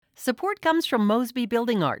Support comes from Mosby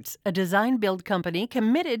Building Arts, a design-build company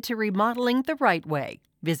committed to remodeling the right way.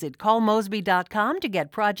 Visit callmosby.com to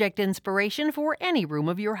get project inspiration for any room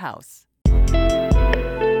of your house.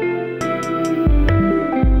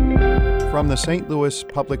 From the St. Louis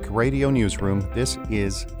Public Radio Newsroom, this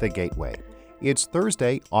is The Gateway. It's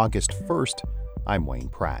Thursday, August 1st. I'm Wayne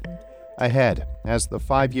Pratt. Ahead, as the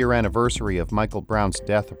 5-year anniversary of Michael Brown's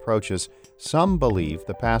death approaches, some believe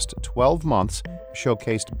the past 12 months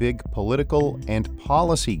showcased big political and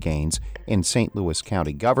policy gains in St. Louis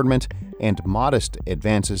County government and modest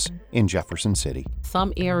advances in Jefferson City.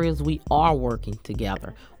 Some areas we are working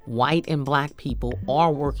together. White and black people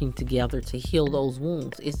are working together to heal those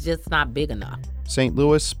wounds. It's just not big enough. St.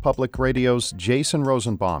 Louis Public Radio's Jason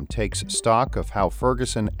Rosenbaum takes stock of how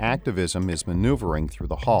Ferguson activism is maneuvering through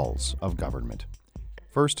the halls of government.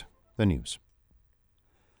 First, the news.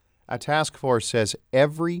 A task force says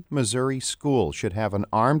every Missouri school should have an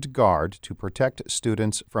armed guard to protect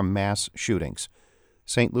students from mass shootings.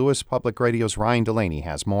 St. Louis Public Radio's Ryan Delaney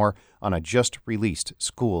has more on a just-released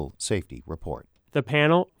school safety report. The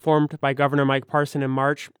panel, formed by Governor Mike Parson in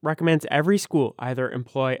March, recommends every school either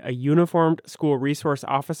employ a uniformed school resource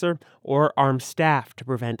officer or armed staff to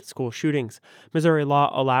prevent school shootings. Missouri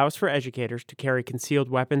law allows for educators to carry concealed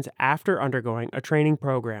weapons after undergoing a training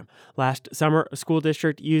program. Last summer, a school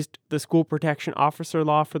district used the school protection officer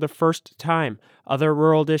law for the first time. Other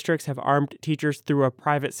rural districts have armed teachers through a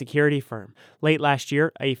private security firm. Late last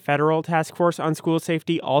year, a federal task force on school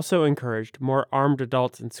safety also encouraged more armed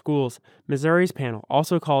adults in schools. Missouri's panel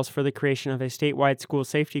also calls for the creation of a statewide school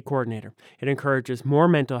safety coordinator. It encourages more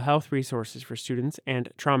mental health resources for students and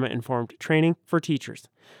trauma-informed training for teachers.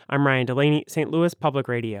 I'm Ryan Delaney, St. Louis Public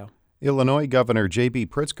Radio. Illinois Governor J.B.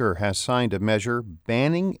 Pritzker has signed a measure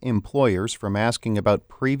banning employers from asking about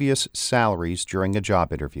previous salaries during a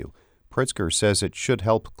job interview. Pritzker says it should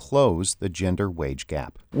help close the gender wage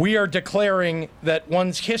gap. We are declaring that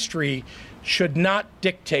one's history should not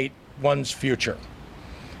dictate one's future,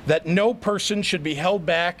 that no person should be held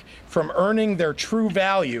back from earning their true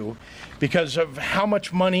value because of how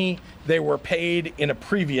much money they were paid in a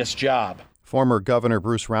previous job. Former Governor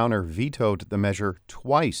Bruce Rauner vetoed the measure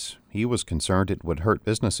twice. He was concerned it would hurt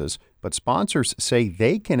businesses, but sponsors say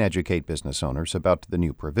they can educate business owners about the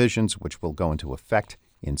new provisions, which will go into effect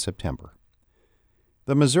in September.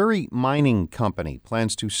 The Missouri Mining Company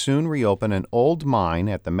plans to soon reopen an old mine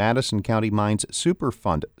at the Madison County Mines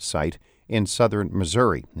Superfund site in southern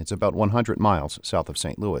Missouri. It's about 100 miles south of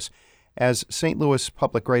St. Louis. As St. Louis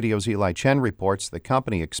Public Radio's Eli Chen reports, the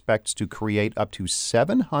company expects to create up to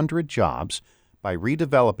 700 jobs by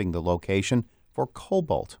redeveloping the location for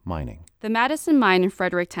cobalt mining. The Madison mine in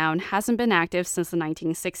Fredericktown hasn't been active since the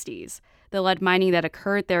 1960s. The lead mining that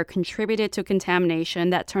occurred there contributed to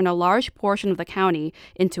contamination that turned a large portion of the county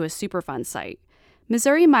into a Superfund site.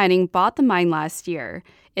 Missouri Mining bought the mine last year.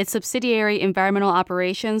 Its subsidiary Environmental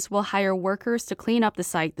Operations will hire workers to clean up the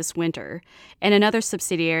site this winter, and another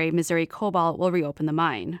subsidiary, Missouri Cobalt, will reopen the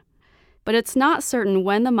mine. But it's not certain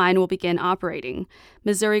when the mine will begin operating.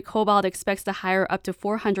 Missouri Cobalt expects to hire up to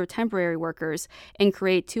 400 temporary workers and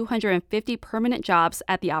create 250 permanent jobs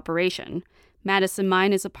at the operation. Madison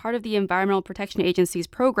Mine is a part of the Environmental Protection Agency's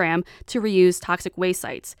program to reuse toxic waste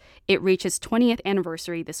sites. It reached its 20th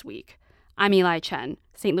anniversary this week. I'm Eli Chen,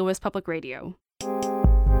 St. Louis Public Radio.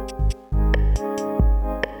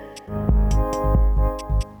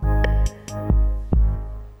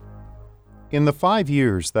 In the 5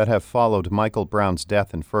 years that have followed Michael Brown's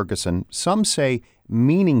death in Ferguson, some say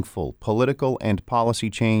meaningful political and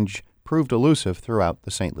policy change proved elusive throughout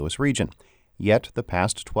the St. Louis region. Yet the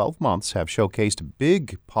past 12 months have showcased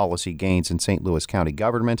big policy gains in St. Louis County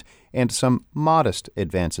government and some modest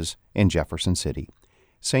advances in Jefferson City.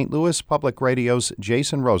 St. Louis Public Radio's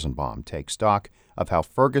Jason Rosenbaum takes stock of how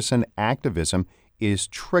Ferguson activism is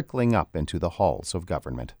trickling up into the halls of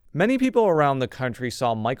government. Many people around the country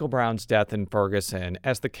saw Michael Brown's death in Ferguson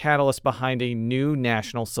as the catalyst behind a new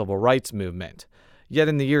national civil rights movement. Yet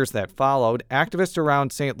in the years that followed, activists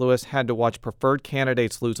around St. Louis had to watch preferred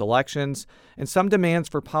candidates lose elections and some demands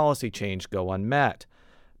for policy change go unmet.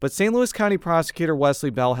 But St. Louis County Prosecutor Wesley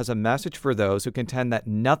Bell has a message for those who contend that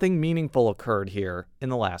nothing meaningful occurred here in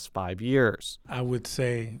the last 5 years. I would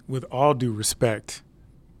say, with all due respect,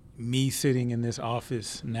 me sitting in this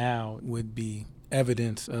office now would be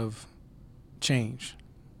evidence of change.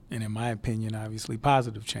 And in my opinion, obviously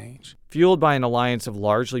positive change. Fueled by an alliance of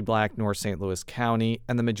largely black North St. Louis County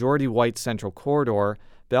and the majority white Central Corridor,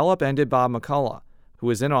 Bell upended Bob McCullough, who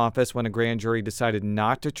was in office when a grand jury decided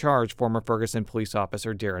not to charge former Ferguson police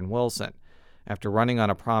officer Darren Wilson. After running on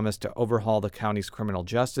a promise to overhaul the county's criminal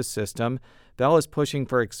justice system, Bell is pushing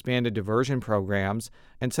for expanded diversion programs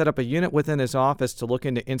and set up a unit within his office to look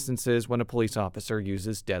into instances when a police officer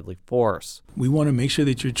uses deadly force. We want to make sure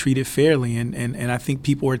that you're treated fairly, and I think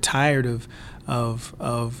people are tired of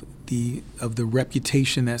the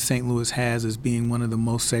reputation that St. Louis has as being one of the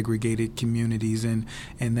most segregated communities, and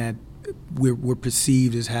that we're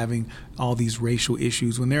perceived as having all these racial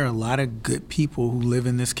issues when there are a lot of good people who live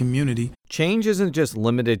in this community. Change isn't just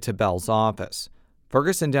limited to Bell's office.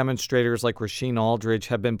 Ferguson demonstrators like Rasheen Aldridge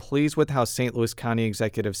have been pleased with how St. Louis County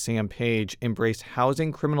Executive Sam Page embraced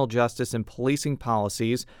housing, criminal justice, and policing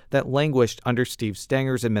policies that languished under Steve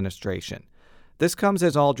Stenger's administration. This comes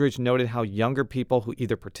as Aldridge noted how younger people who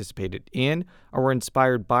either participated in or were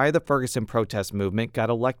inspired by the Ferguson protest movement got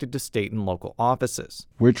elected to state and local offices.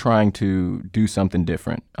 We're trying to do something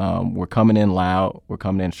different. We're coming in loud, we're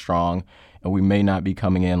coming in strong, and we may not be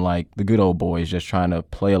coming in like the good old boys just trying to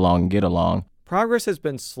play along and get along. Progress has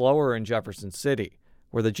been slower in Jefferson City,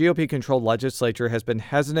 where the GOP-controlled legislature has been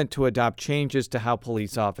hesitant to adopt changes to how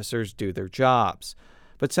police officers do their jobs.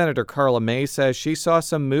 But Senator Carla May says she saw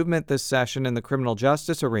some movement this session in the criminal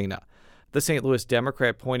justice arena. The St. Louis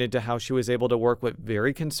Democrat pointed to how she was able to work with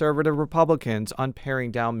very conservative Republicans on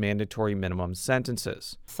paring down mandatory minimum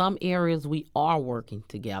sentences. Some areas we are working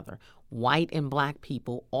together. White and black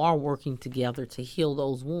people are working together to heal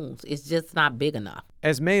those wounds. It's just not big enough.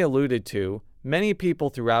 As May alluded to, many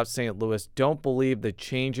people throughout St. Louis don't believe the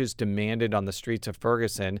changes demanded on the streets of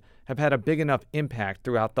Ferguson have had a big enough impact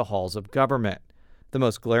throughout the halls of government. The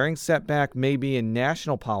most glaring setback may be in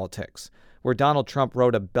national politics, where Donald Trump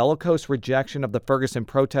wrote a bellicose rejection of the Ferguson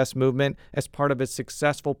protest movement as part of his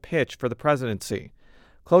successful pitch for the presidency.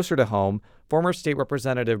 Closer to home, former state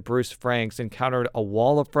representative Bruce Franks encountered a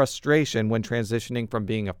wall of frustration when transitioning from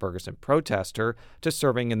being a Ferguson protester to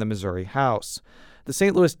serving in the Missouri House. The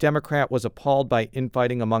St. Louis Democrat was appalled by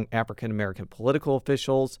infighting among African-American political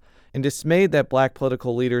officials and dismayed that black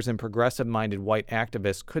political leaders and progressive-minded white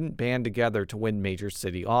activists couldn't band together to win major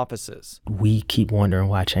city offices. We keep wondering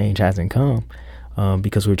why change hasn't come.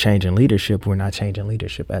 Because we're changing leadership, we're not changing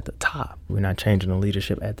leadership at the top. We're not changing the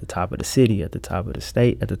leadership at the top of the city, at the top of the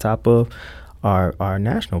state, at the top of our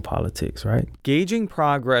national politics, right? Gauging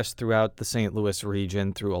progress throughout the St. Louis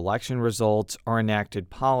region through election results or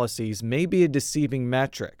enacted policies may be a deceiving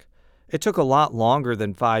metric. It took a lot longer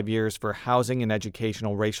than 5 years for housing and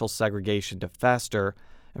educational racial segregation to fester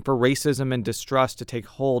and for racism and distrust to take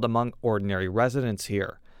hold among ordinary residents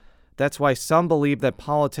here. That's why some believe that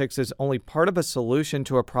politics is only part of a solution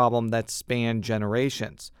to a problem that spanned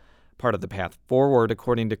generations. Part of the path forward,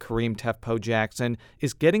 according to Kareem Tefpo Jackson,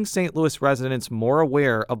 is getting St. Louis residents more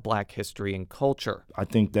aware of black history and culture. I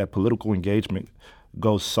think that political engagement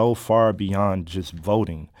goes so far beyond just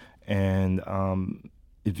voting. And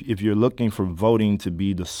if you're looking for voting to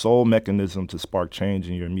be the sole mechanism to spark change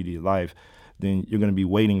in your immediate life, then you're going to be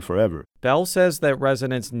waiting forever. Bell says that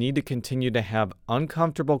residents need to continue to have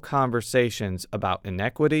uncomfortable conversations about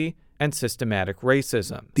inequity and systematic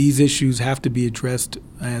racism. These issues have to be addressed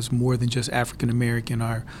as more than just African American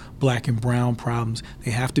or black and brown problems.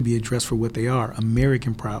 They have to be addressed for what they are,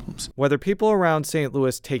 American problems. Whether people around St.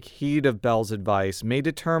 Louis take heed of Bell's advice may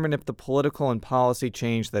determine if the political and policy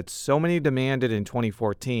change that so many demanded in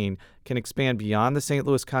 2014 can expand beyond the St.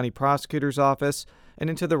 Louis County Prosecutor's Office and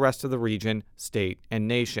into the rest of the region, state, and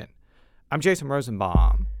nation. I'm Jason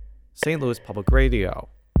Rosenbaum, St. Louis Public Radio.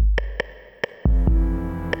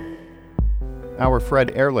 Our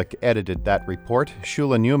Fred Ehrlich edited that report.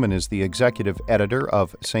 Shula Newman is the executive editor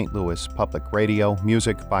of St. Louis Public Radio.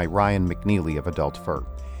 Music by Ryan McNeely of Adult Fur.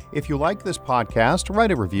 If you like this podcast,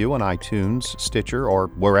 write a review on iTunes, Stitcher, or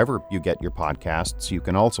wherever you get your podcasts. You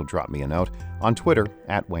can also drop me a note on Twitter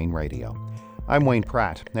 @Wayne Radio. I'm Wayne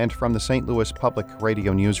Pratt, and from the St. Louis Public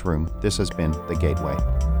Radio Newsroom, this has been The Gateway.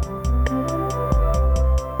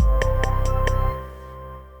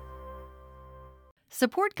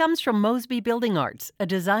 Support comes from Mosby Building Arts, a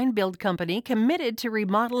design-build company committed to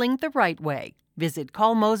remodeling the right way. Visit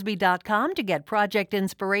callmosby.com to get project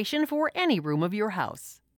inspiration for any room of your house.